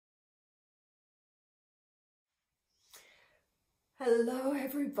Hello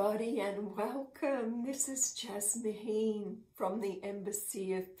everybody and welcome. This is Jasmuheen from the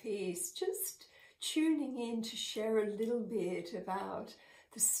Embassy of Peace, just tuning in to share a little bit about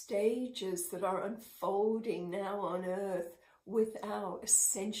the stages that are unfolding now on Earth with our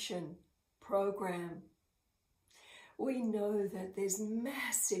Ascension program. We know that there's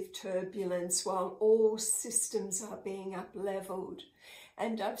massive turbulence while all systems are being up-leveled.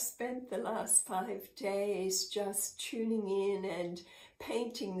 And I've spent the last 5 days just tuning in and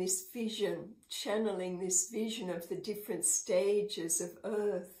painting this vision, channeling this vision of the different stages of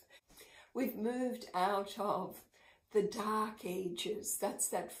Earth. We've moved out of the Dark Ages. That's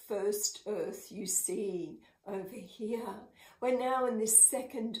that first Earth you see over here. We're now in this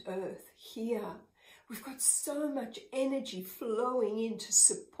second Earth here. We've got so much energy flowing in to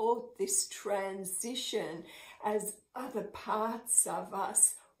support this transition as other parts of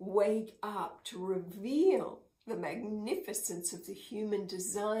us wake up to reveal the magnificence of the human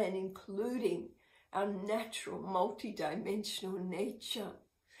design, including our natural multidimensional nature.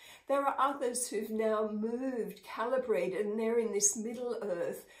 There are others who've now moved, calibrated, and they're in this middle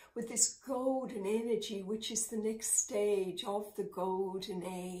earth with this golden energy, which is the next stage of the golden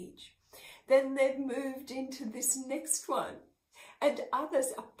age. Then they've moved into this next one, and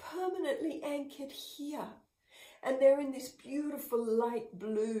others are permanently anchored here. And they're in this beautiful light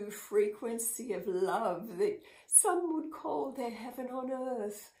blue frequency of love that some would call their heaven on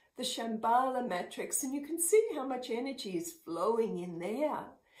earth, the Shambhala matrix. And you can see how much energy is flowing in there.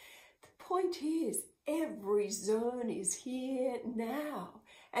 The point is, every zone is here now.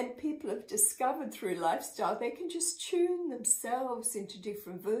 And people have discovered through lifestyle, they can just tune themselves into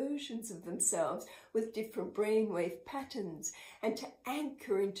different versions of themselves with different brainwave patterns and to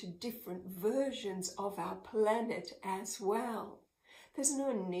anchor into different versions of our planet as well. There's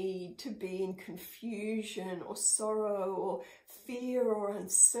no need to be in confusion or sorrow or fear or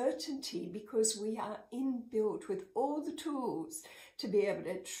uncertainty because we are inbuilt with all the tools to be able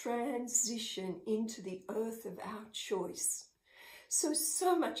to transition into the earth of our choice.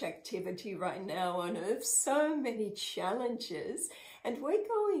 So much activity right now on Earth, so many challenges, and we're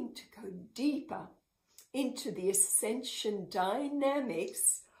going to go deeper into the Ascension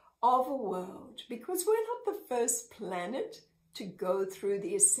Dynamics of a world because we're not the first planet to go through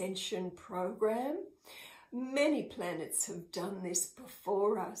the Ascension program. Many planets have done this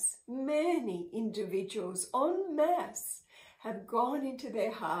before us. Many individuals en masse have gone into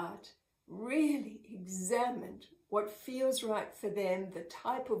their heart, really examined what feels right for them, the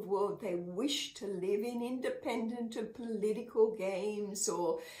type of world they wish to live in, independent of political games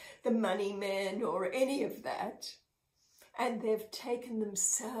or the money man or any of that. And they've taken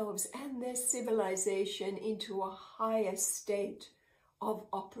themselves and their civilization into a higher state of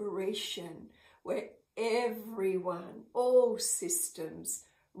operation where everyone, all systems,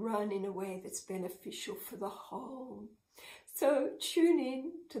 run in a way that's beneficial for the whole. So tune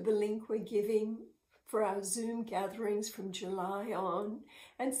in to the link we're giving for our Zoom gatherings from July on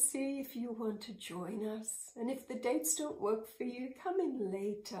and see if you want to join us. And if the dates don't work for you, come in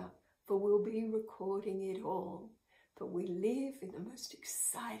later, for we'll be recording it all. But we live in the most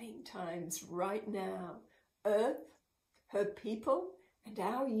exciting times right now. Earth, her people, and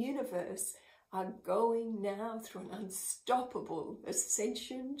our universe are going now through an unstoppable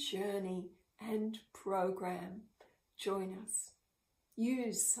ascension journey and program. Join us.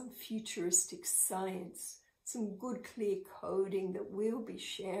 Use some futuristic science, some good clear coding that we'll be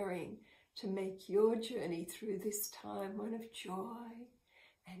sharing to make your journey through this time one of joy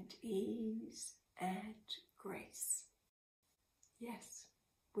and ease and grace. Yes,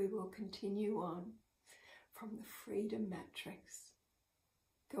 we will continue on from the Freedom Matrix,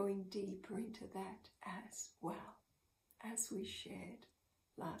 going deeper into that as well as we shared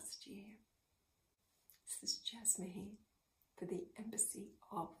last year. This is Jasmuheen for the Embassy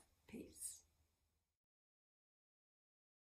of